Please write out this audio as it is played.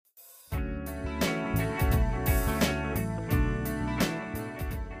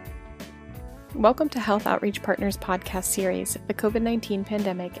Welcome to Health Outreach Partners podcast series, The COVID-19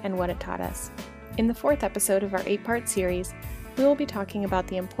 Pandemic and What It Taught Us. In the fourth episode of our 8-part series, we will be talking about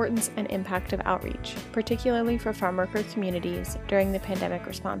the importance and impact of outreach, particularly for farm worker communities during the pandemic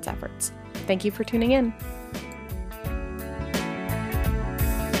response efforts. Thank you for tuning in.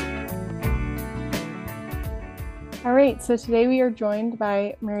 All right, so today we are joined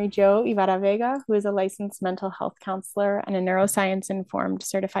by Mary Jo Ibarra Vega, who is a licensed mental health counselor and a neuroscience-informed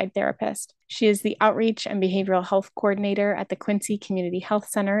certified therapist. She is the Outreach and Behavioral Health Coordinator at the Quincy Community Health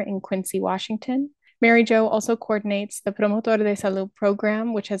Center in Quincy, Washington. Mary Jo also coordinates the Promotor de Salud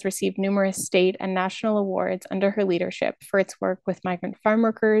program, which has received numerous state and national awards under her leadership for its work with migrant farm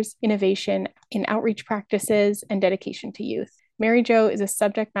workers, innovation in outreach practices, and dedication to youth. Mary Jo is a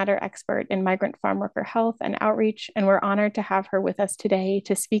subject matter expert in migrant farm worker health and outreach, and we're honored to have her with us today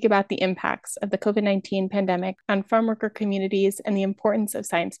to speak about the impacts of the COVID-19 pandemic on farm worker communities and the importance of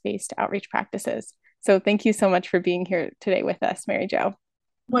science-based outreach practices. So thank you so much for being here today with us, Mary Jo.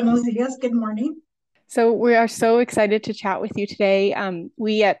 Buenos dias, good morning. So we are so excited to chat with you today.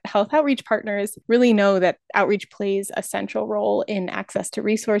 We at Health Outreach Partners really know that outreach plays a central role in access to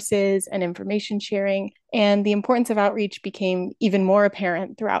resources and information sharing, and the importance of outreach became even more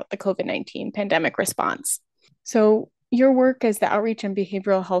apparent throughout the COVID-19 pandemic response. So your work as the Outreach and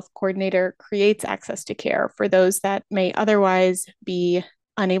Behavioral Health Coordinator creates access to care for those that may otherwise be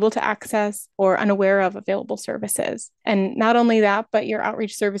unable to access or unaware of available services. And not only that, but your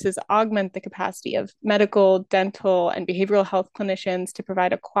outreach services augment the capacity of medical, dental, and behavioral health clinicians to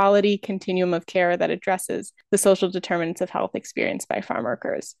provide a quality continuum of care that addresses the social determinants of health experienced by farm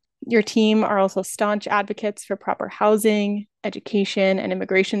workers. Your team are also staunch advocates for proper housing, education, and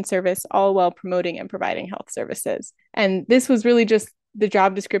immigration service, all while promoting and providing health services. And this was really just the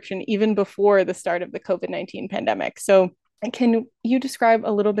job description even before the start of the COVID-19 pandemic. So can you describe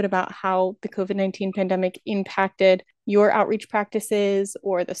a little bit about how the COVID-19 pandemic impacted your outreach practices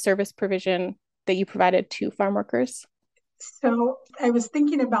or the service provision that you provided to farm workers? So I was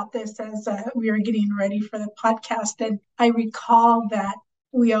thinking about this as we were getting ready for the podcast, and I recall that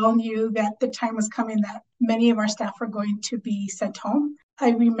we all knew that the time was coming that many of our staff were going to be sent home. I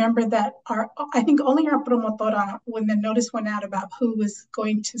remember that I think only our promotora, when the notice went out about who was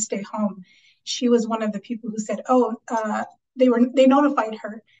going to stay home, she was one of the people who said, they notified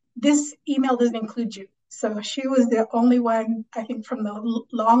her, this email doesn't include you. So she was the only one, I think, from the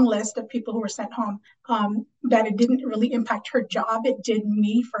long list of people who were sent home, that it didn't really impact her job. It did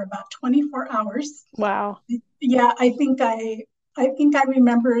me for about 24 hours. Wow. Yeah, I think I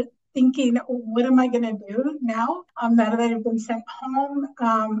remember thinking, what am I going to do now that I've been sent home?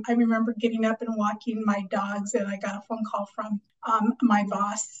 I remember getting up and walking my dogs, and I got a phone call from my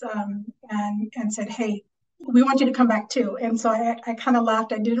boss and said, hey, we want you to come back too. And so I kind of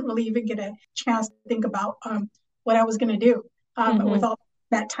laughed. I didn't really even get a chance to think about what I was going to do with all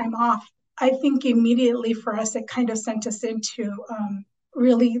that time off. I think immediately for us, it kind of sent us into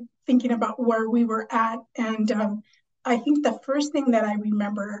really thinking about where we were at. And I think the first thing that I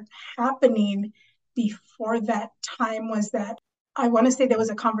remember happening before that time was that I want to say there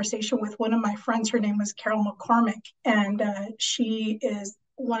was a conversation with one of my friends. Her name was Carol McCormick, and she is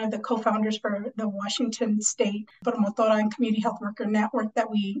one of the co-founders for the Washington State Promotora and Community Health Worker Network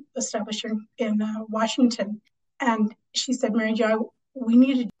that we established in Washington. And she said, Mary Jo, we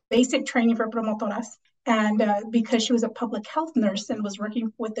needed basic training for promotoras. And because she was a public health nurse and was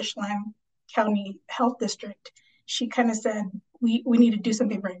working with the Chelan County Health District, she kind of said, we need to do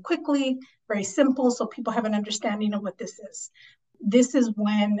something very quickly, very simple, so people have an understanding of what this is. This is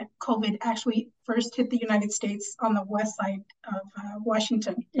when COVID actually first hit the United States on the west side of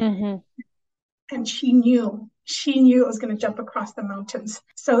Washington. Mm-hmm. And she knew it was going to jump across the mountains.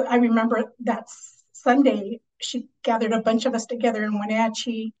 So I remember that Sunday, she gathered a bunch of us together in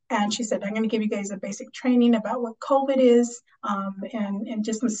Wenatchee, and she said, I'm going to give you guys a basic training about what COVID is and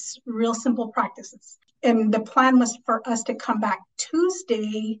just some real simple practices. And the plan was for us to come back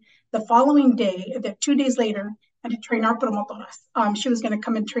Tuesday, the following day, 2 days later, and to train our promotoras. She was going to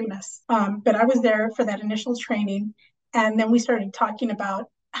come and train us. But I was there for that initial training. And then we started talking about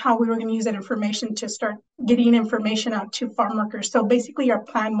how we were going to use that information to start getting information out to farm workers. So basically our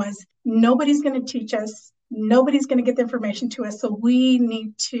plan was nobody's going to teach us. Nobody's going to get the information to us. So we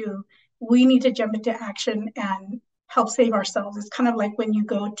need to jump into action and help save ourselves. It's kind of like when you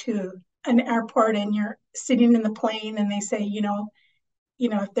go to an airport and you're sitting in the plane and they say,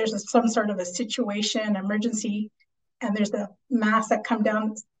 if there's some sort of a situation, emergency, and there's the masks that come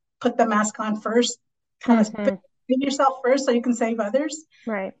down, put the mask on first, kind of put yourself first so you can save others.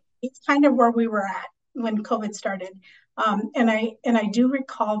 Right. It's kind of where we were at when COVID started. And I do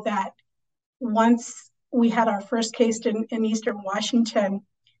recall that once we had our first case in Eastern Washington,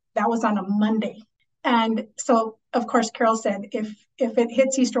 that was on a Monday. And so, of course, Carol said, if it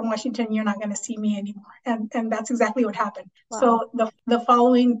hits Eastern Washington, you're not going to see me anymore. And that's exactly what happened. Wow. So the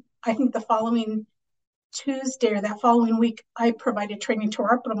following, I think the following Tuesday or that following week, I provided training to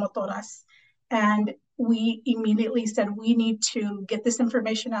our promotoras. And we immediately said, we need to get this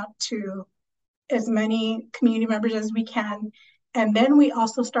information out to as many community members as we can. And then we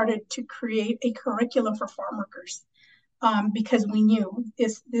also started to create a curriculum for farm workers because we knew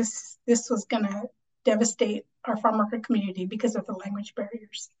this was going to devastate our farm worker community because of the language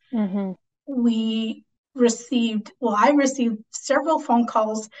barriers. Mm-hmm. I received several phone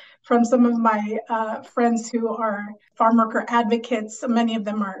calls from some of my friends who are farm worker advocates. Many of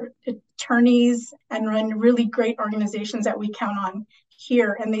them are attorneys and run really great organizations that we count on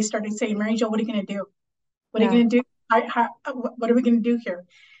here. And they started saying, Mary Jo, what are you going to do? What are you going to do? What are we going to do here?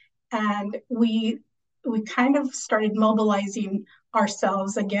 And we kind of started mobilizing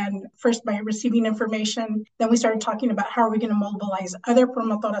ourselves again, first by receiving information. Then we started talking about how are we going to mobilize other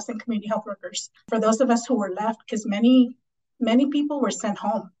promotoras and community health workers. For those of us who were left, because many people were sent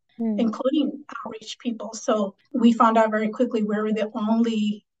home, including outreach people. So we found out very quickly we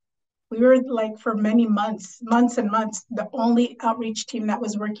were like for many months and months, the only outreach team that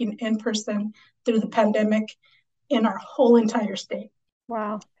was working in person through the pandemic in our whole entire state.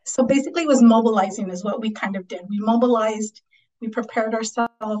 Wow. So basically it was mobilizing is what we kind of did. We mobilized, we prepared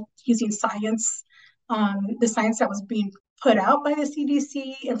ourselves using science, the science that was being put out by the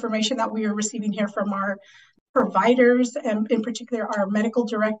CDC, information that we were receiving here from our providers, and in particular our medical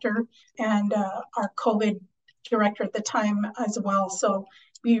director and our COVID director at the time as well. So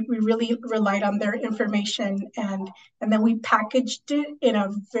we really relied on their information and then we packaged it in a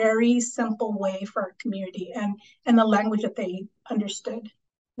very simple way for our community and the language that they understood.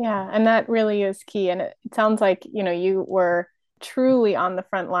 Yeah, and that really is key. And it sounds like, you were truly on the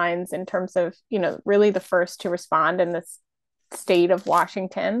front lines in terms of, really the first to respond in this state of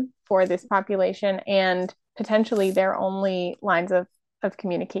Washington for this population and potentially their only lines of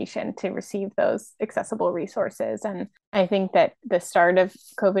communication to receive those accessible resources. And I think that the start of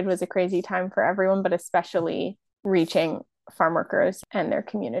COVID was a crazy time for everyone, but especially reaching farm workers and their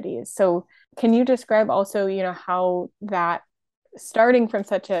communities. So can you describe also, how that starting from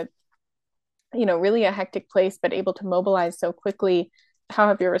such a, really a hectic place, but able to mobilize so quickly, how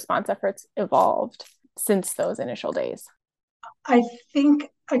have your response efforts evolved since those initial days? I think,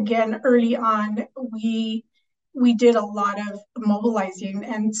 again, early on, we did a lot of mobilizing.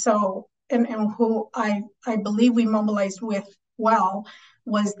 And so, and who I believe we mobilized with well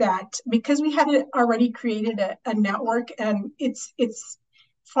was that because we had already created a network and it's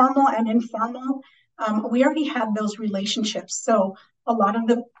formal and informal, we already had those relationships. So a lot of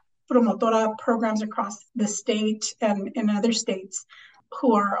the promotora programs across the state and in other states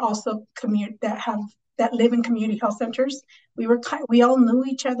who are also that live in community health centers. We all knew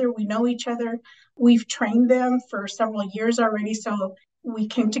each other. We know each other. We've trained them for several years already. So we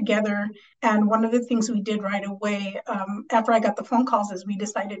came together. And one of the things we did right away after I got the phone calls is we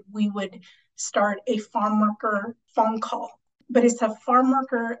decided we would start a farm worker phone call. But it's a farm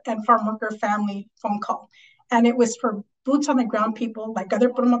worker and farm worker family phone call. And it was for boots on the ground people like other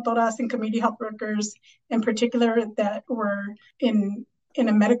promotoras and community health workers in particular that were in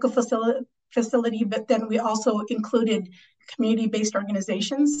a medical facility, but then we also included community-based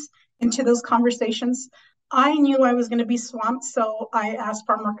organizations into those conversations. I knew I was going to be swamped, so I asked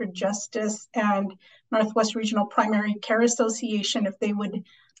Farm Worker Justice and Northwest Regional Primary Care Association if they would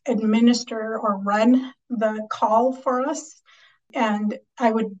administer or run the call for us. And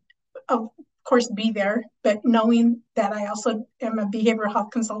I would, of course, be there, but knowing that I also am a behavioral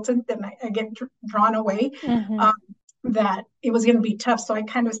health consultant, then I get drawn away. Mm-hmm. That it was going to be tough. So I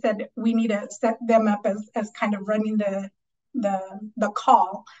kind of said, we need to set them up as kind of running the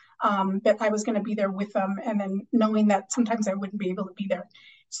call. But I was going to be there with them. And then knowing that sometimes I wouldn't be able to be there.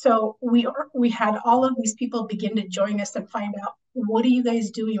 So we had all of these people begin to join us and find out, what are you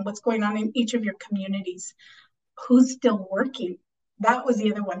guys doing? What's going on in each of your communities? Who's still working? That was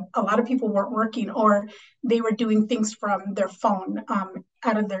the other one. A lot of people weren't working or they were doing things from their phone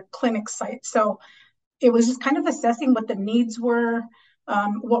out of their clinic site. So it was just kind of assessing what the needs were,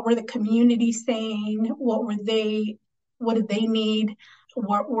 what were the community saying, what did they need,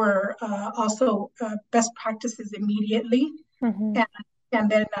 what were also best practices immediately. Mm-hmm. And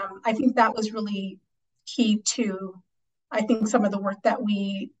then I think that was really key to, I think, some of the work that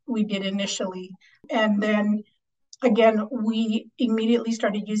we did initially. And then again, we immediately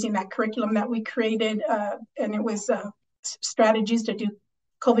started using that curriculum that we created, and it was strategies to do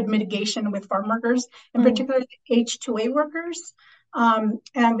COVID mitigation with farm workers, in Mm. particular the H2A workers.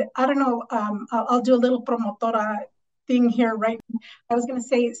 And I don't know, I'll do a little promotora thing here, right? I was going to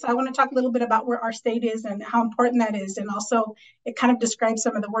say, so I want to talk a little bit about where our state is and how important that is. And also, it kind of describes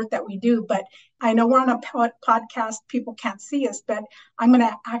some of the work that we do. But I know we're on a podcast, people can't see us, but I'm going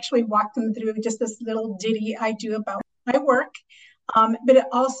to actually walk them through just this little ditty I do about my work. But it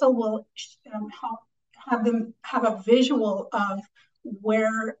also will help have them have a visual of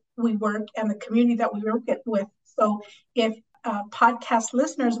where we work and the community that we work with. So if podcast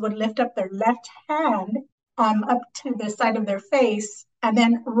listeners would lift up their left hand up to the side of their face and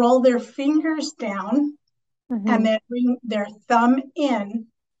then roll their fingers down and then bring their thumb in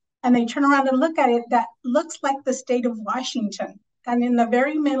and they turn around and look at it, that looks like the state of Washington. And in the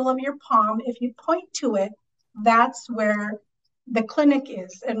very middle of your palm, if you point to it, that's where the clinic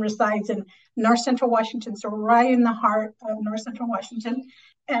is and resides in North Central Washington. So right in the heart of North Central Washington.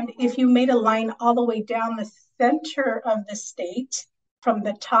 And if you made a line all the way down the center of the state, from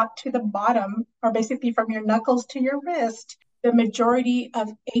the top to the bottom, or basically from your knuckles to your wrist, the majority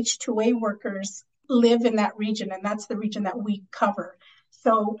of H2A workers live in that region, and that's the region that we cover.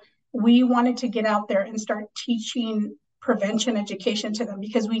 So we wanted to get out there and start teaching prevention education to them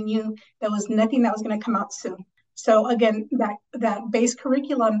because we knew there was nothing that was going to come out soon. So again, that base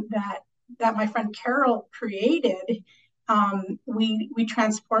curriculum that my friend Carol created, we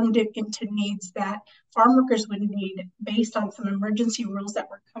transformed it into needs that farm workers would need based on some emergency rules that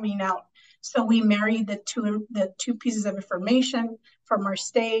were coming out. So we married the two pieces of information from our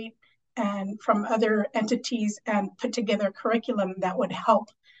state and from other entities and put together a curriculum that would help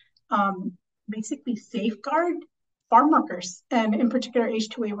basically safeguard farm workers and in particular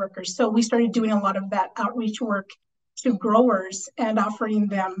H2A workers. So we started doing a lot of that outreach work to growers and offering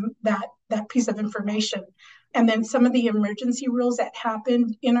them that piece of information. And then some of the emergency rules that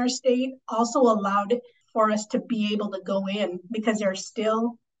happened in our state also allowed for us to be able to go in because there are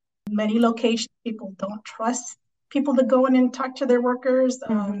still many locations people don't trust people to go in and talk to their workers.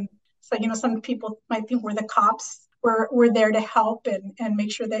 So, some people might think we're the cops. We're there to help and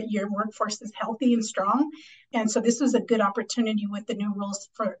make sure that your workforce is healthy and strong. And so this was a good opportunity with the new rules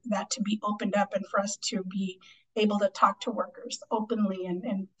for that to be opened up and for us to be able to talk to workers openly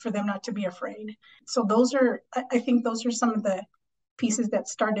and for them not to be afraid. So I think those are some of the pieces that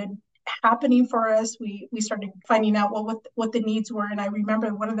started happening for us. We started finding out what the needs were. And I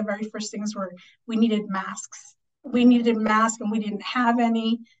remember one of the very first things were we needed masks. We needed masks and we didn't have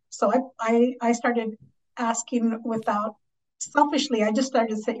any. So I started asking without selfishly, I just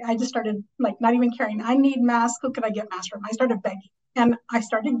started like not even caring. I need masks. Who can I get masks from? I started begging. And I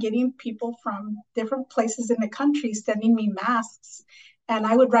started getting people from different places in the country sending me masks. And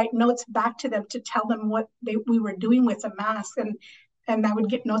I would write notes back to them to tell them what we were doing with the mask. And I would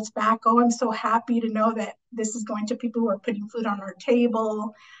get notes back. Oh, I'm so happy to know that this is going to people who are putting food on our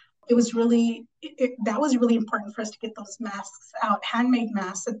table. It was really, that was really important for us to get those masks out, handmade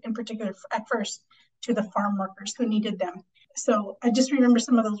masks in particular at first to the farm workers who needed them. So I just remember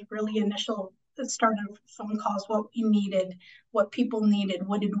some of those really initial start of phone calls, what we needed, what people needed,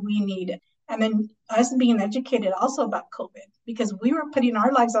 what did we need? And then us being educated also about COVID because we were putting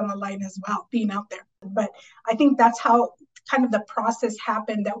our lives on the line as well, being out there. But I think that's how kind of the process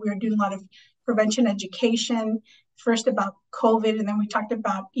happened that we were doing a lot of prevention education, first about COVID, and then we talked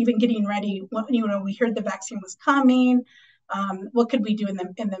about even getting ready. We heard the vaccine was coming. What could we do in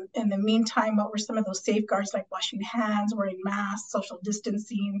the meantime? What were some of those safeguards like washing hands, wearing masks, social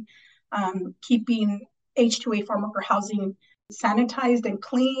distancing, keeping H2A farm worker housing sanitized and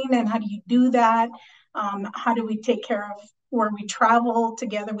clean? And how do you do that? How do we take care of where we travel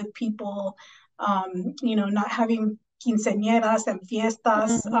together with people? Not having quinceañeras and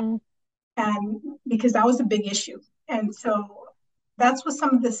fiestas, and because that was a big issue. And so that's what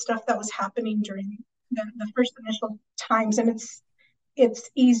some of the stuff that was happening during the first initial times, and it's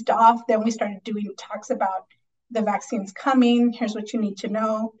eased off. Then we started doing talks about the vaccines coming. Here's what you need to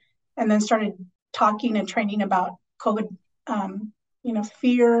know, and then started talking and training about COVID,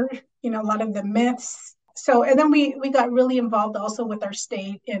 fear, a lot of the myths. So, and then we got really involved also with our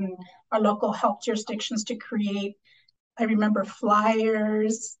state and our local health jurisdictions to create. I remember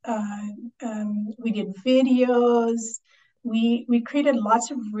flyers. We did videos. We created lots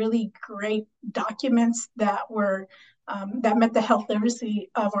of really great documents that were that met the health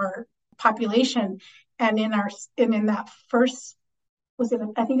literacy of our population. And in that first,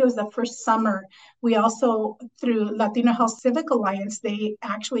 I think it was the first summer, we also, through Latino Health Civic Alliance, they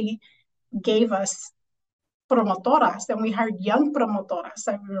actually gave us promotoras, and we hired young promotoras.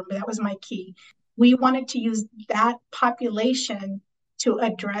 I remember that was my key. We wanted to use that population to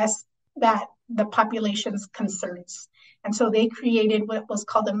address the population's concerns. And so they created what was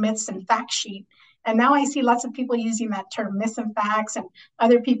called a myths and fact sheet. And now I see lots of people using that term, myths and facts, and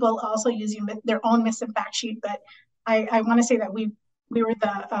other people also using their own myths and fact sheet. But I want to say that we were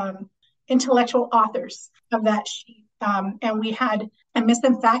the intellectual authors of that sheet. And we had a myths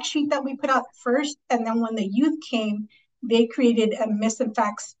and fact sheet that we put out first. And then when the youth came, they created a myths and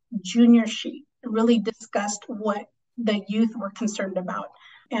facts junior sheet. It really discussed what the youth were concerned about.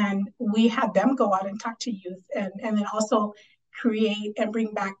 And we had them go out and talk to youth and then also create and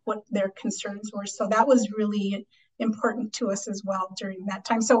bring back what their concerns were. So that was really important to us as well during that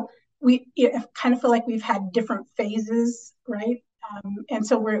time. So we kind of feel like we've had different phases, right? And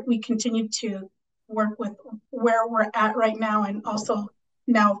so we continue to work with where we're at right now, and also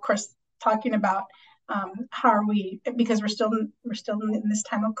now, of course, talking about how are we, because we're still in this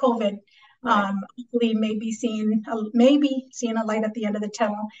time of COVID. Right. Hopefully, maybe seeing a light at the end of the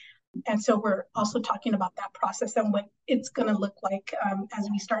tunnel. And so we're also talking about that process and what it's going to look like as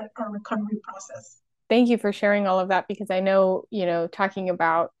we start our recovery process. Thank you for sharing all of that, because I know, talking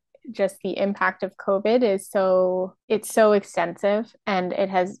about just the impact of COVID it's so extensive, and it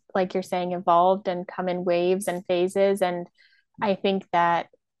has, like you're saying, evolved and come in waves and phases. And I think that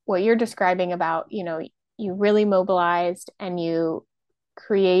what you're describing about, you really mobilized and you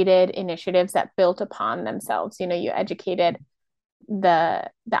created initiatives that built upon themselves. You educated the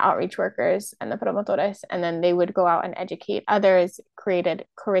outreach workers and the promotores, and then they would go out and educate others, created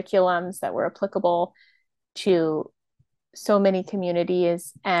curriculums that were applicable to so many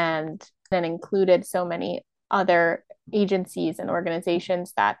communities, and then included so many other agencies and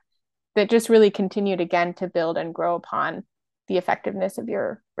organizations that just really continued again to build and grow upon the effectiveness of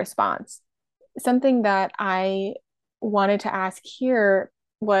your response. Something that I wanted to ask here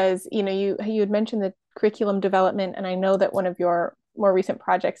was, you had mentioned the curriculum development, and I know that one of your more recent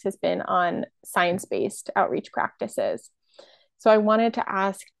projects has been on science-based outreach practices. So I wanted to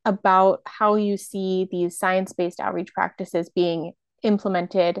ask about how you see these science-based outreach practices being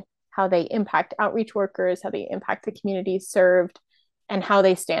implemented, how they impact outreach workers, how they impact the communities served, and how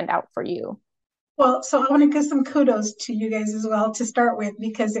they stand out for you. Well, so I want to give some kudos to you guys as well to start with,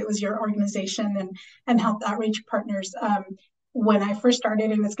 because it was your organization and Health Outreach Partners. When I first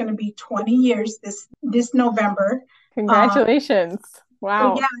started, and it's going to be 20 years this November. Congratulations.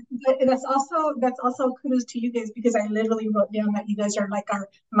 Wow. So yeah, but that's also kudos to you guys, because I literally wrote down that you guys are like our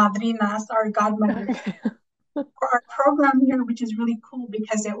madrinas, our godmothers for our program here, which is really cool,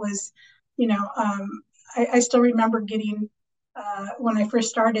 because it was, I still remember getting when I first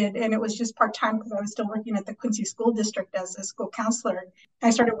started, and it was just part-time because I was still working at the Quincy School District as a school counselor.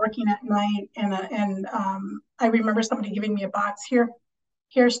 I started working at night, and I remember somebody giving me a box, here,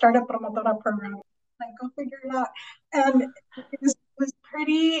 start a promotora program. Like, go figure it out. And it was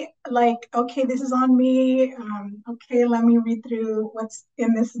pretty like, okay, this is on me. Okay, let me read through what's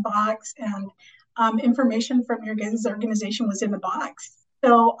in this box. And information from your guys' organization was in the box.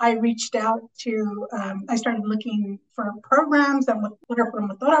 So I reached out to, I started looking for programs and what are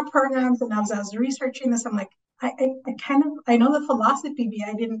promotora programs. And as I was researching this, I'm like, I know the philosophy, but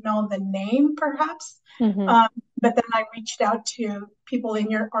I didn't know the name perhaps. Mm-hmm. But then I reached out to people in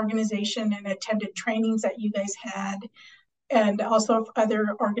your organization and attended trainings that you guys had, and also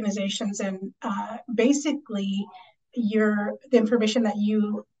other organizations. And basically the information that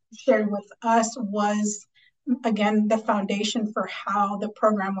you shared with us was, again, the foundation for how the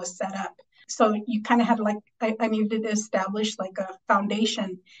program was set up. So you kind of had like, I needed to establish like a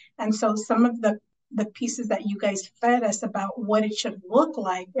foundation. And so some of the pieces that you guys fed us about what it should look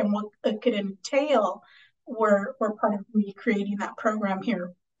like and what it could entail were part of me creating that program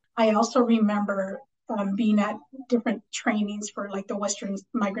here. I also remember being at different trainings for like the Western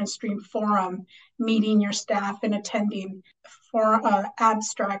Migrant Stream Forum, meeting your staff and attending for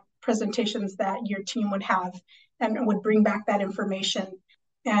abstract presentations that your team would have, and would bring back that information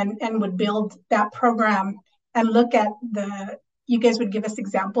and would build that program and look at you guys would give us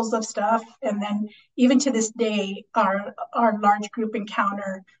examples of stuff. And then even to this day, our large group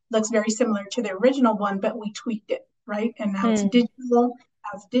encounter looks very similar to the original one, but we tweaked it, right? And now it's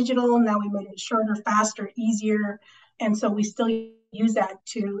digital. Now we made it shorter, faster, easier. And so we still use that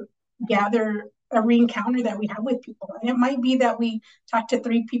to gather every encounter that we have with people. And it might be that we talk to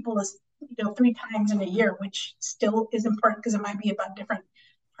 3 people 3 times in a year, which still is important because it might be about different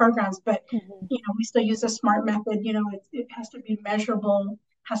programs. But we still use a SMART method. It has to be measurable,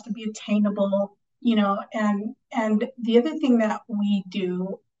 has to be attainable. And the other thing that we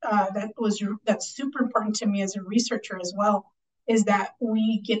do that's super important to me as a researcher as well is that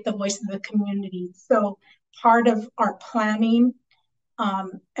we get the voice of the community. So part of our planning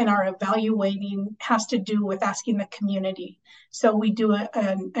and our evaluating has to do with asking the community. So we do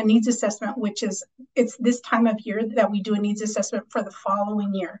a needs assessment, which is, it's this time of year that we do a needs assessment for the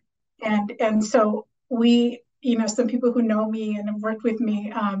following year. And so we, some people who know me and have worked with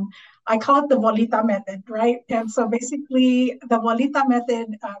me, I call it the bolita method, right? And so basically the bolita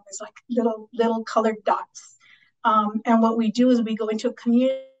method is like little colored dots. And what we do is we go into a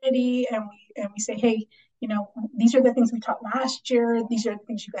community and we say, hey, these are the things we taught last year. These are the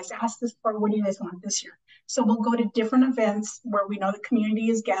things you guys asked us for. What do you guys want this year? So we'll go to different events where we know the community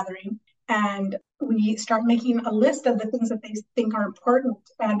is gathering, and we start making a list of the things that they think are important.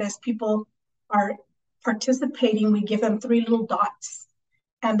 And as people are participating, we give them 3 little dots.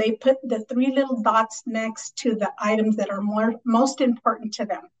 And they put the 3 little dots next to the items that are most important to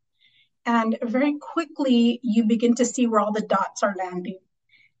them. And very quickly, you begin to see where all the dots are landing.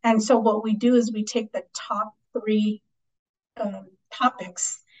 And so what we do is we take the top 3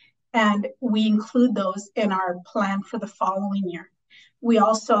 topics and we include those in our plan for the following year. We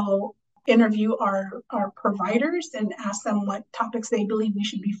also interview our providers and ask them what topics they believe we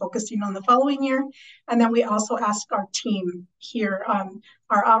should be focusing on the following year. And then we also ask our team here,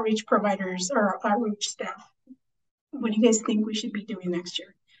 our outreach providers or our outreach staff, what do you guys think we should be doing next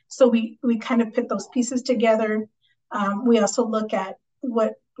year? So we kind of put those pieces together. We also look at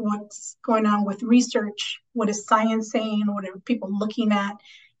what's going on with research, what is science saying, what are people looking at,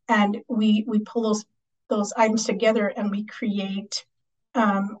 and we pull those items together and we create.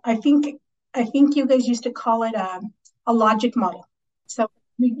 I think you guys used to call it a logic model. So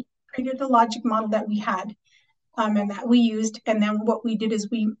we created a logic model that we had and that we used, and then what we did is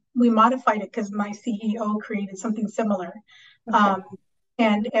we modified it because my CEO created something similar. Okay.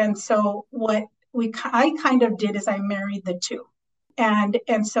 And so what I kind of did is I married the two.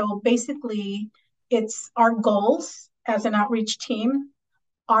 And so basically it's our goals as an outreach team,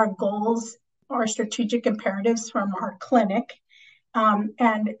 our goals, our strategic imperatives from our clinic.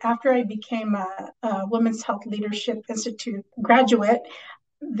 And after I became a Women's Health Leadership Institute graduate,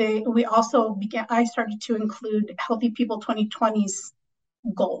 I started to include Healthy People 2020's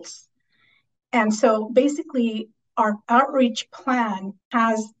goals. And so basically our outreach plan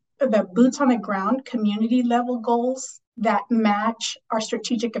has the boots on the ground community level goals that match our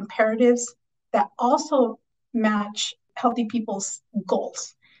strategic imperatives that also match Healthy People's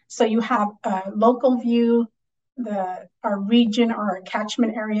goals. So you have a local view, our region or our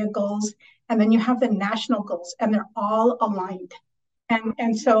catchment area goals, and then you have the national goals, and they're all aligned.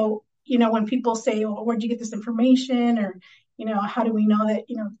 And so, when people say, well, where'd you get this information? Or, how do we know that,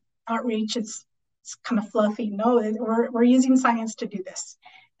 outreach it's kind of fluffy? No, we're using science to do this.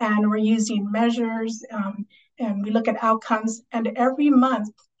 And we're using measures, and we look at outcomes. And every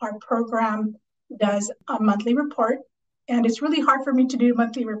month, our program does a monthly report. And it's really hard for me to do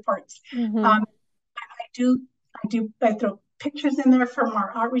monthly reports. Mm-hmm. I throw pictures in there from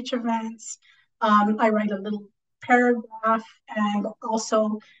our outreach events. I write a little paragraph, and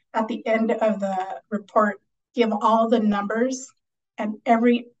also at the end of the report, give all the numbers and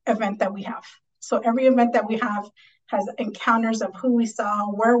every event that we have. So every event that we have has encounters of who we saw,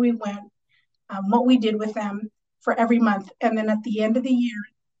 where we went, what we did with them for every month. And then at the end of the year,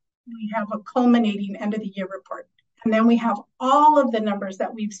 we have a culminating end of the year report. And then we have all of the numbers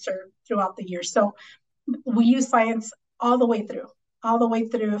that we've served throughout the year. So we use science all the way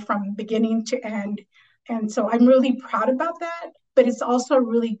through from beginning to end. And so I'm really proud about that, but it's also a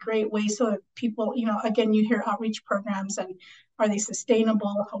really great way so that people, again, you hear outreach programs and are they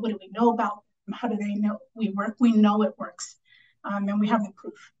sustainable? What do we know about them? How do they know we work? We know it works. And we have the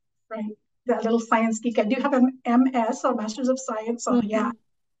proof, right? That little science geek. I do have an MS or Master's of Science. So yeah,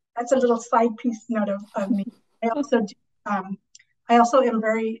 that's a little side piece note of me. I also am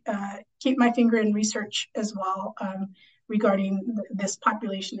very, keep my finger in research as well regarding this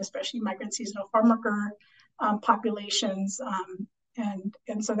population, especially migrant seasonal farm worker populations.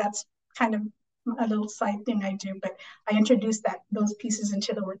 And so that's kind of a little side thing I do, but I introduce those pieces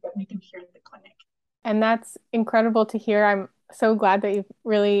into the work that we do here at the clinic. And that's incredible to hear. I'm so glad that you've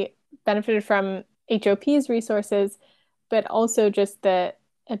really benefited from HOP's resources, but also just the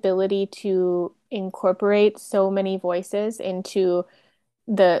ability to incorporate so many voices into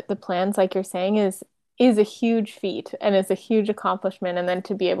the plans, like you're saying, is a huge feat and is a huge accomplishment. And then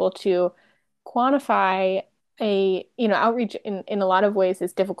to be able to quantify outreach in a lot of ways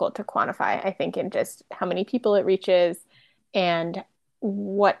is difficult to quantify, I think, in just how many people it reaches and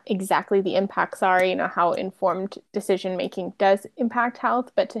what exactly the impacts are, how informed decision making does impact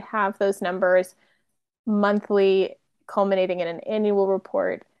health, but to have those numbers monthly culminating in an annual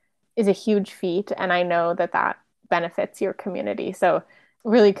report is a huge feat. And I know that benefits your community. So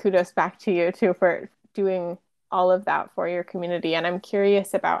really kudos back to you too for doing all of that for your community. And I'm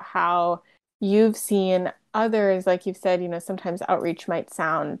curious about how you've seen others, like you've said, sometimes outreach might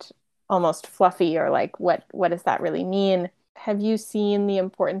sound almost fluffy or like what does that really mean? Have you seen the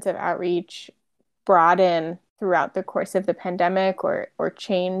importance of outreach broaden throughout the course of the pandemic or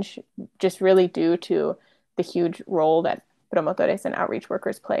change just really due to the huge role that promotores and outreach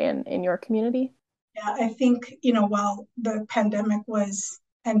workers play in your community? Yeah, I think, while the pandemic was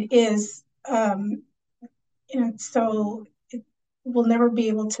and is, so we'll never be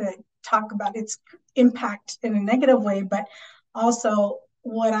able to talk about its impact in a negative way, but also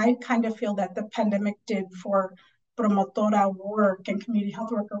what I kind of feel that the pandemic did for promotora work and community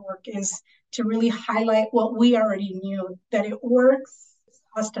health worker work is to really highlight what we already knew, that it works, it's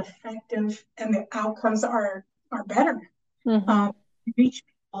cost effective, and the outcomes are better. Mm-hmm. Reach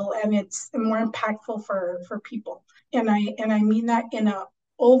people, and it's more impactful for people. And I mean that in a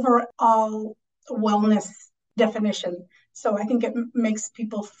overall wellness definition. So I think it makes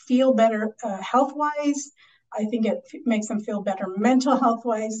people feel better health wise. I think it makes them feel better mental health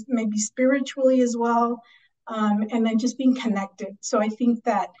wise, maybe spiritually as well, and then just being connected. So I think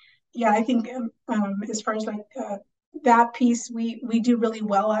that, yeah, I think as far as like that piece, we do really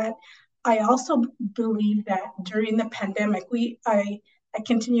well at. I also believe that during the pandemic, I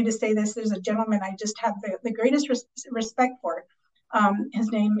continue to say this. There's a gentleman I just have the greatest respect for.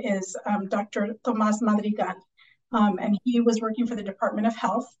 His name is Dr. Tomas Madrigal, and he was working for the Department of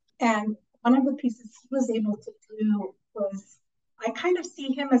Health. And one of the pieces he was able to do was, I kind of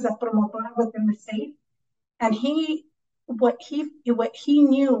see him as a promotor within the state. And what he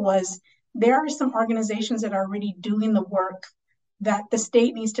knew was there are some organizations that are already doing the work that the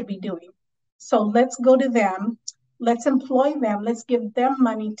state needs to be doing. So let's go to them, let's employ them, let's give them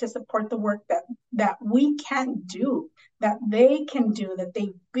money to support the work that we can't do, that they can do, that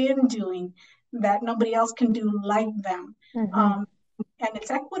they've been doing, that nobody else can do like them. Mm-hmm. And it's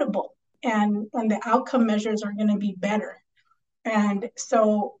equitable, and the outcome measures are going to be better. And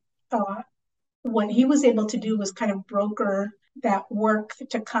so what he was able to do was kind of broker that work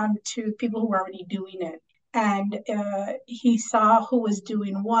to come to people who were already doing it. And he saw who was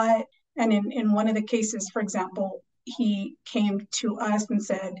doing what. And in one of the cases, for example, he came to us and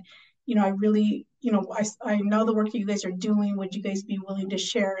said, I really, I know the work that you guys are doing. Would you guys be willing to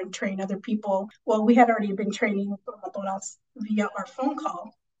share and train other people? Well, we had already been training promotoras via our phone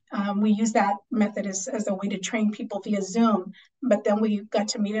call. We use that method as a way to train people via Zoom. But then we got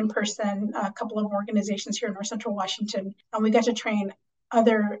to meet in person, a couple of organizations here in North Central Washington, and we got to train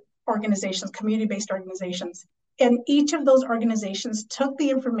other organizations, community-based organizations. And each of those organizations took the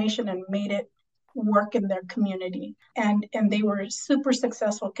information and made it work in their community. And they were super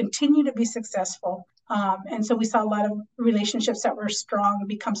successful, continue to be successful. And so we saw a lot of relationships that were strong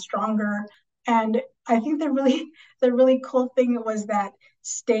become stronger. And I think the really cool thing was that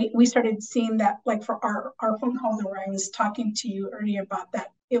we started seeing that, like for our phone calls where I was talking to you earlier about that,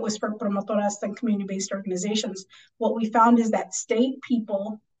 it was for promotoras and community-based organizations. What we found is that state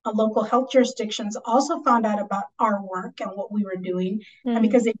people, local health jurisdictions also found out about our work and what we were doing. And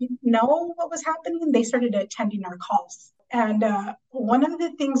because they didn't know what was happening, they started attending our calls. And one of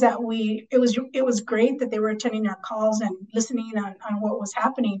the things that it was great that they were attending our calls and listening on what was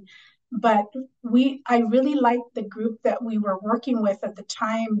happening. But I really liked the group that we were working with at the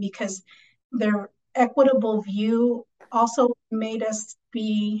time, because their equitable view also made us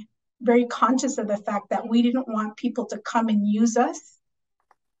be very conscious of the fact that we didn't want people to come and use us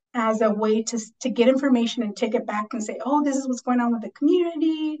as a way to get information and take it back and say, oh, this is what's going on with the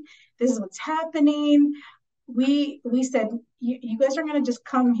community, this is what's happening. We said, you guys are going to just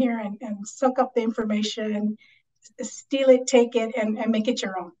come here and soak up the information, steal it, take it, and make it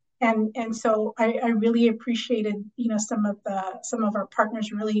your own. And so I really appreciated, some of our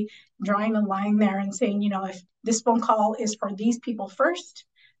partners really drawing a line there and saying, if this phone call is for these people first,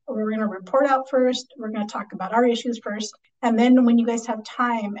 we're going to report out first, we're going to talk about our issues first, and then when you guys have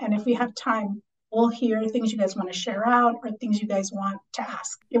time, and if we have time, we'll hear things you guys want to share out or things you guys want to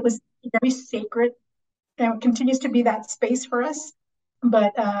ask. It was very sacred, and it continues to be that space for us.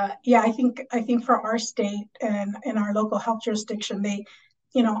 But yeah, I think for our state and in our local health jurisdiction, they,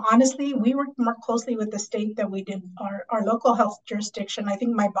 honestly, we worked more closely with the state than we did our local health jurisdiction. I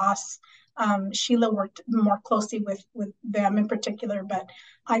think my boss, Sheila, worked more closely with them in particular, but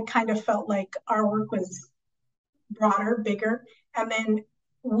I kind of felt like our work was broader, bigger. And then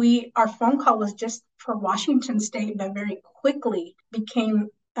our phone call was just for Washington State, but very quickly became,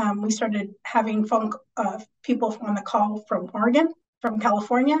 we started having people on the call from Oregon, from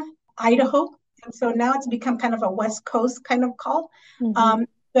California, Idaho, And so now it's become kind of a West Coast kind of call. Mm-hmm.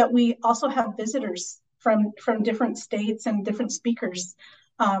 But we also have visitors from different states and different speakers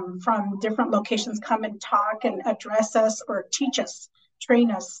from different locations come and talk and address us or teach us,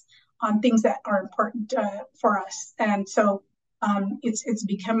 train us on things that are important for us. And so it's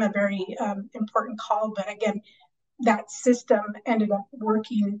become a very important call. But again, that system ended up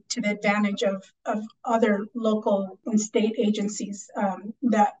working to the advantage of other local and state agencies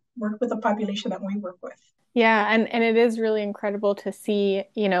that work with the population that we work with. Yeah, and it is really incredible to see,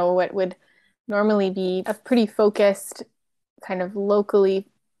 what would normally be a pretty focused kind of locally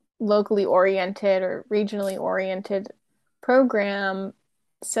oriented or regionally oriented program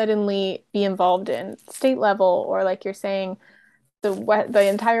suddenly be involved in state level, or like you're saying, the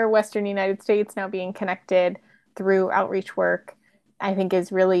entire Western United States now being connected through outreach work, I think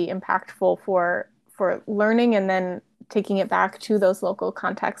is really impactful for learning and then taking it back to those local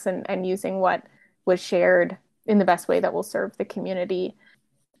contexts and using what was shared in the best way that will serve the community.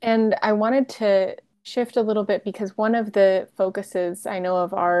 And I wanted to shift a little bit because one of the focuses I know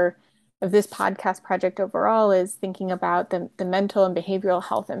of this podcast project overall is thinking about the mental and behavioral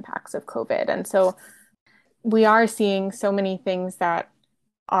health impacts of COVID. And so we are seeing so many things that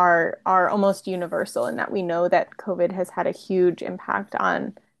are almost universal in that we know that COVID has had a huge impact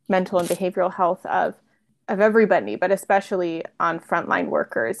on mental and behavioral health of everybody, but especially on frontline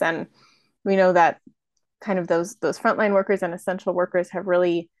workers. And we know that kind of those frontline workers and essential workers have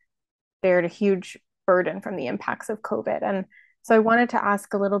really bared a huge burden from the impacts of COVID. And so I wanted to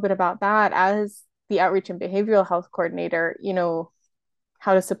ask a little bit about that as the outreach and behavioral health coordinator,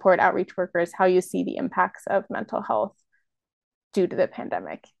 how to support outreach workers, how you see the impacts of mental health due to the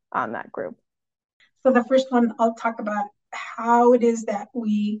pandemic on that group. So the first one, I'll talk about how it is that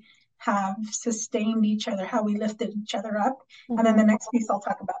we have sustained each other, how we lifted each other up. Mm-hmm. And then the next piece, I'll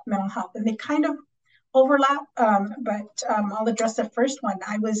talk about mental health. And they kind of overlap, but I'll address the first one.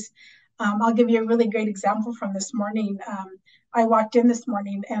 I'll give you a really great example from this morning. I walked in this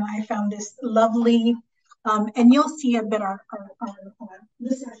morning and I found this lovely, and you'll see a bit our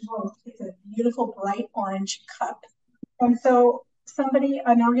listeners will. It's a beautiful bright orange cup. And so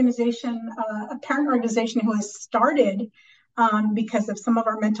an organization, a parent organization who has started because of some of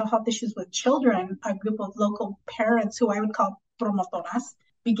our mental health issues with children, a group of local parents who I would call promotoras,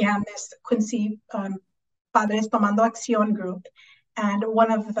 began this Quincy Padres Tomando Acción group. And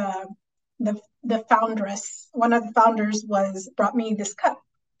one of the founders brought me this cup.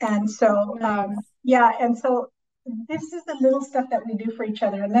 And so, nice. And so this is the little stuff that we do for each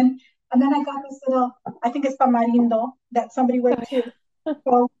other. And then I got this little, I think it's tamarindo that somebody went to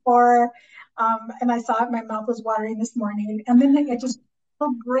go for, and I saw it, my mouth was watering this morning. And then I just a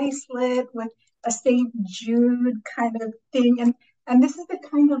bracelet with a St. Jude kind of thing. And this is the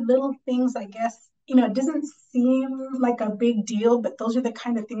kind of little things, I guess, it doesn't seem like a big deal, but those are the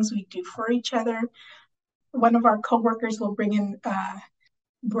kind of things we do for each other. One of our coworkers will bring in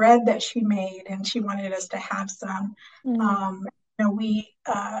bread that she made, and she wanted us to have some. Mm.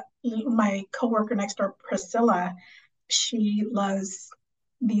 My coworker next door, Priscilla, she loves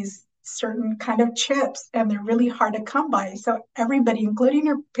these certain kind of chips, and they're really hard to come by. So everybody, including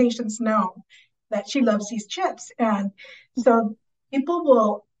her patients, know that she loves these chips. And so people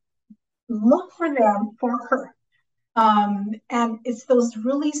will look for them for her. And it's those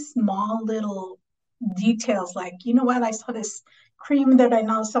really small little details like, you know what, I saw this cream that I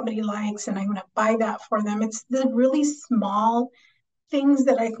know somebody likes and I'm going to buy that for them. It's the really small things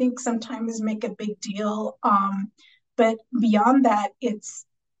that I think sometimes make a big deal. But beyond that, it's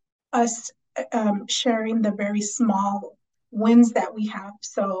us sharing the very small wins that we have.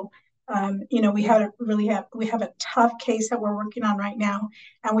 So we have a tough case that we're working on right now,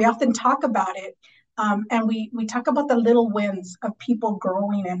 and we often talk about it. And we talk about the little wins of people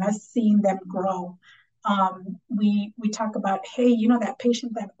growing and us seeing them grow. We talk about, hey, that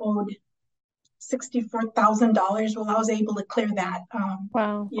patient that owed $64,000, well, I was able to clear that.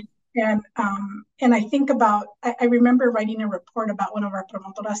 Wow. And I think about, I remember writing a report about one of our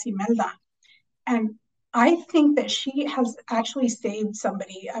promotoras, Imelda, and I think that she has actually saved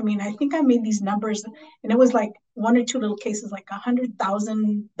somebody. I mean, I think I made these numbers and it was like one or two little cases, like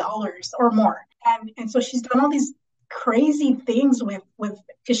 $100,000 or more. And so she's done all these crazy things with,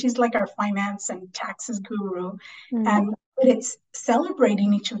 because she's like our finance and taxes guru. Mm-hmm. But it's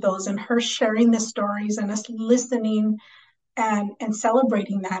celebrating each of those and her sharing the stories and us listening and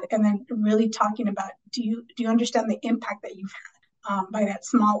celebrating that. And then really talking about, do you understand the impact that you've had? By that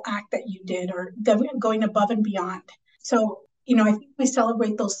small act that you did or going above and beyond. So, I think we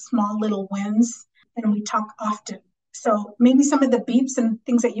celebrate those small little wins and we talk often So maybe some of the beeps and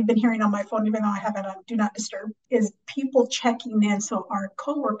things that you've been hearing on my phone, even though I have it on do not disturb, is people checking in. So our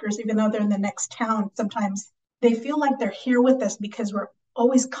coworkers, even though they're in the next town, sometimes they feel like they're here with us because we're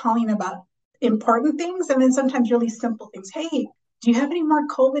always calling about important things, and then sometimes really simple things. Hey, do you have any more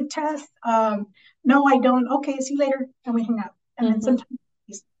COVID tests? No, I don't. Okay, see you later, and we hang up. And then sometimes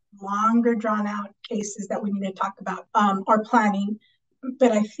these longer drawn out cases that we need to talk about are planning.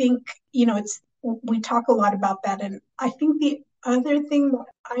 But I think, we talk a lot about that. And I think the other thing that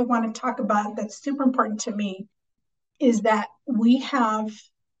I want to talk about that's super important to me is that we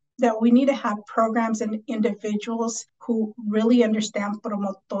need to have programs and individuals who really understand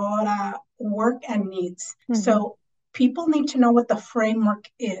promotora work and needs. So people need to know what the framework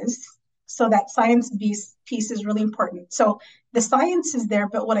is. So that science piece is really important. So the science is there,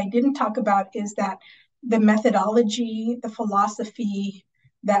 but what I didn't talk about is that the methodology, the philosophy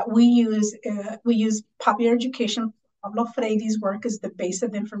that we use popular education. Pablo Freire's work is the base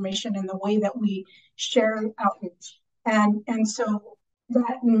of information and the way that we share outreach. And so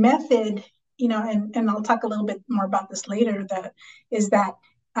that method, and I'll talk a little bit more about this later,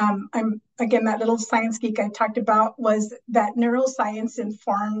 I'm again, that little science geek I talked about was that neuroscience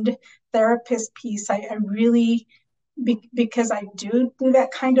informed therapist piece. I really, because I do that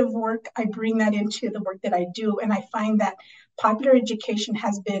kind of work, I bring that into the work that I do. And I find that popular education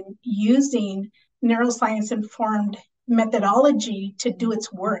has been using neuroscience informed methodology to do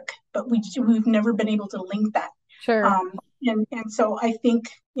its work, but we've never been able to link that. Sure. And so I think,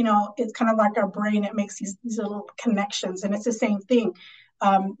 it's kind of like our brain, it makes these little connections, and it's the same thing.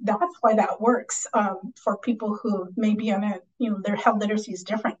 That's why that works for people who may be on their health literacy is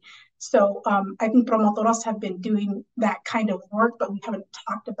different. So I think promotoras have been doing that kind of work, but we haven't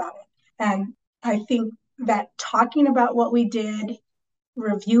talked about it. And I think that talking about what we did,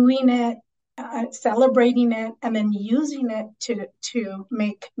 reviewing it, celebrating it, and then using it to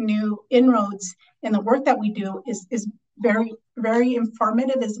make new inroads in the work that we do is very, very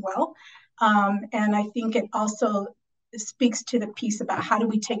informative as well. And I think it also speaks to the piece about how do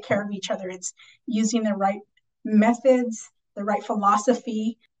we take care of each other. It's using the right methods, the right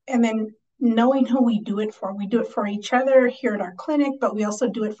philosophy, and then knowing who we do it for. We do it for each other here at our clinic, but we also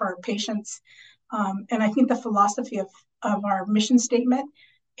do it for our patients. And I think the philosophy of our mission statement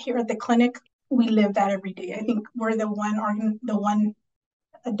here at the clinic, we live that every day. I think we're the one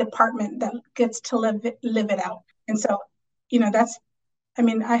department that gets to live it out. And so, that's,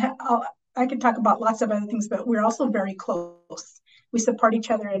 I could talk about lots of other things, but we're also very close. We support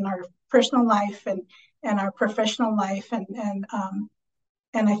each other in our personal life and our professional life.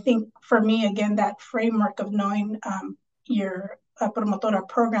 And I think for me, again, that framework of knowing your promotora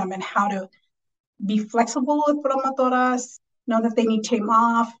program and how to be flexible with promotoras, know that they need time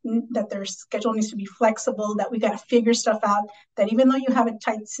off, that their schedule needs to be flexible, that we got to figure stuff out, that even though you have a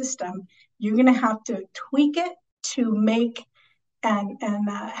tight system, you're going to have to tweak it to make and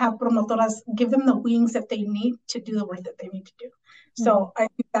have promotoras, give them the wings that they need to do the work that they need to do. So I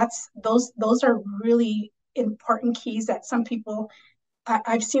think those are really important keys that some people,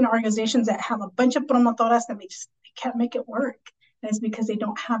 I've seen organizations that have a bunch of promotoras and they can't make it work. And it's because they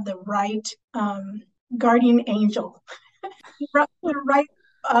don't have the right guardian angel, the right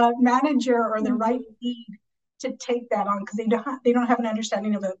manager or the right lead to take that on, because they don't have an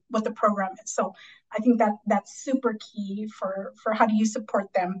understanding of what the program is. So I think that's super key for how do you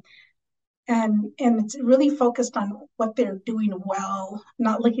support them. And it's really focused on what they're doing well,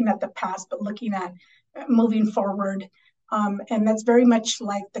 not looking at the past, but looking at moving forward. And that's very much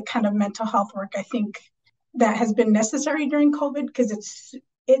like the kind of mental health work I think that has been necessary during COVID, because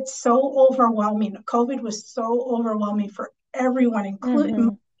it's so overwhelming. COVID was so overwhelming for everyone,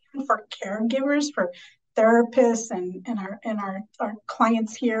 including for caregivers, for therapists, and our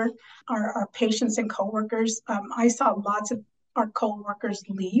clients here, our patients and coworkers. I saw lots of our coworkers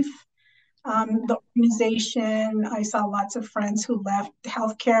leave the organization. I saw lots of friends who left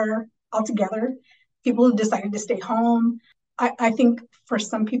healthcare altogether, people who decided to stay home. I think for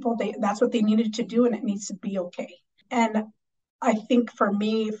some people, that's what they needed to do, and it needs to be okay. And I think for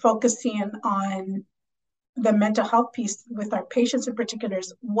me, focusing on the mental health piece with our patients in particular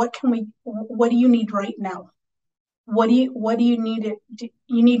is what do you need right now? What do you need?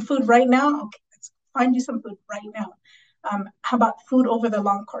 You need food right now? Okay, let's find you some food right now. How about food over the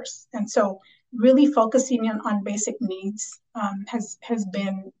long course? And so really focusing on basic needs has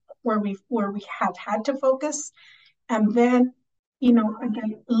been where we have had to focus. And then,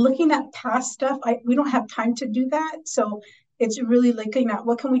 again, looking at past stuff, we don't have time to do that. So it's really looking at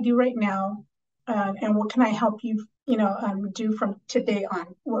what can we do right now, and what can I help you, do from today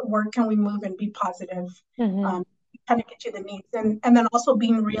on? Where can we move and be positive? kind of get you the needs. And then also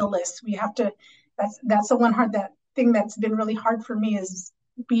being realists. We have to, that's the one that thing that's been really hard for me is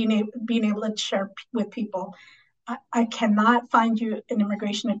being able to share with people. I cannot find you an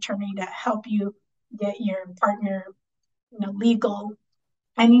immigration attorney to help you get your partner, legal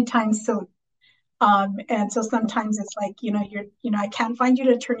anytime soon. And so sometimes it's like, I can't find you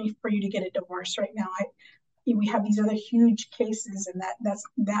an attorney for you to get a divorce right now. We have these other huge cases, and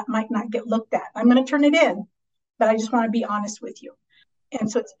that might not get looked at. I'm going to turn it in, but I just want to be honest with you. And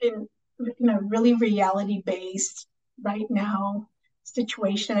so it's been, really reality based right now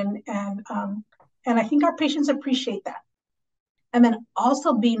situation, and I think our patients appreciate that. And then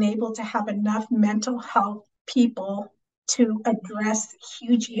also being able to have enough mental health people to address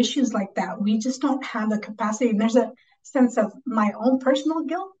huge issues like that. We just don't have the capacity. And there's a sense of my own personal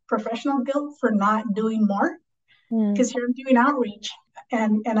guilt, professional guilt for not doing more. Because here I'm doing outreach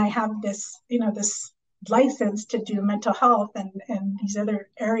and I have this, this license to do mental health and these other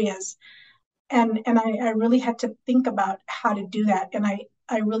areas. And I really had to think about how to do that. And I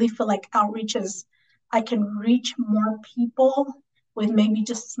really feel like outreach is, I can reach more people with maybe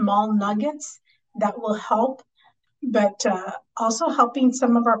just small nuggets that will help, but also helping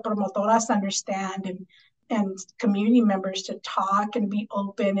some of our promotoras understand and community members to talk and be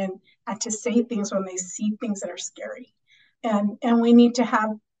open and to say things when they see things that are scary. And we need to have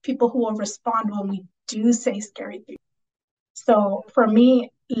people who will respond when we do say scary things. So for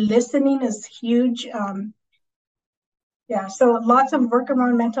me, listening is huge. So lots of work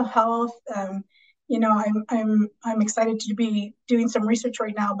around mental health. I'm excited to be doing some research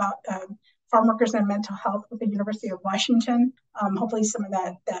right now about farm workers and mental health with the University of Washington. Hopefully some of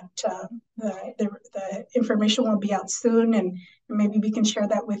the information will be out soon, and maybe we can share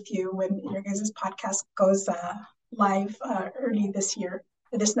that with you when your guys' podcast goes live early this year,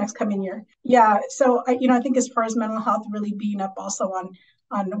 this next coming year. Yeah, so I think as far as mental health really being up also on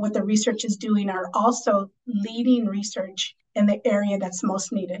what the research is doing, are also leading research in the area that's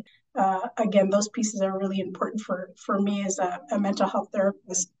most needed. Again, those pieces are really important for me as a mental health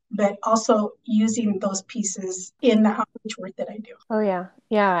therapist, but also using those pieces in the outreach work that I do. Oh yeah.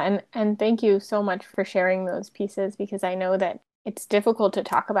 Yeah. And thank you so much for sharing those pieces, because I know that it's difficult to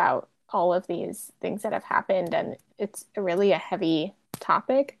talk about all of these things that have happened, and it's really a heavy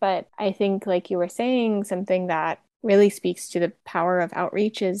topic. But I think, like you were saying, something that really speaks to the power of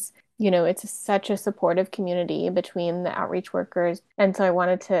outreach is, it's such a supportive community between the outreach workers. And so I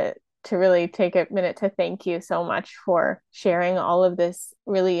wanted to really take a minute to thank you so much for sharing all of this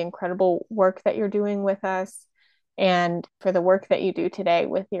really incredible work that you're doing with us, and for the work that you do today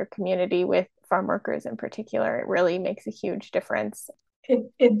with your community, with farm workers in particular. It really makes a huge difference.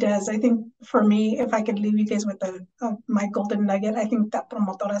 It does. I think for me, if I could leave you guys with my golden nugget, I think that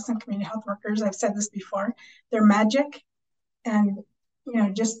promotoras and community health workers, I've said this before, they're magic, and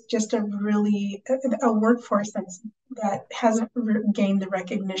just a really a workforce that hasn't gained the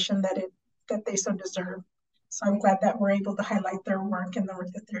recognition that they so deserve. So I'm glad that we're able to highlight their work and the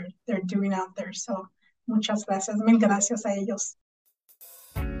work that they're doing out there. So muchas gracias, mil gracias a ellos.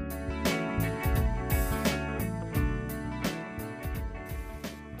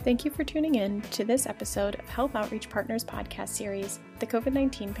 Thank you for tuning in to this episode of Health Outreach Partners podcast series, The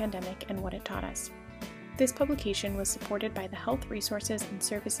COVID-19 Pandemic and What It Taught Us. This publication was supported by the Health Resources and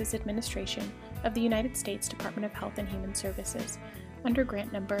Services Administration of the United States Department of Health and Human Services under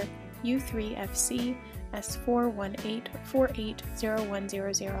grant number U3FC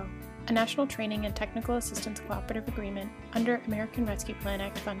S418480100, a National Training and Technical Assistance Cooperative Agreement under American Rescue Plan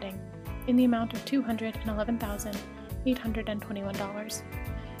Act funding, in the amount of $211,821.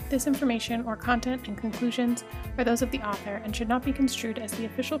 This information or content and conclusions are those of the author and should not be construed as the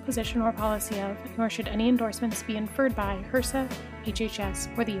official position or policy of, nor should any endorsements be inferred by HRSA, HHS,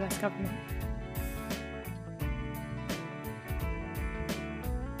 or the U.S. government.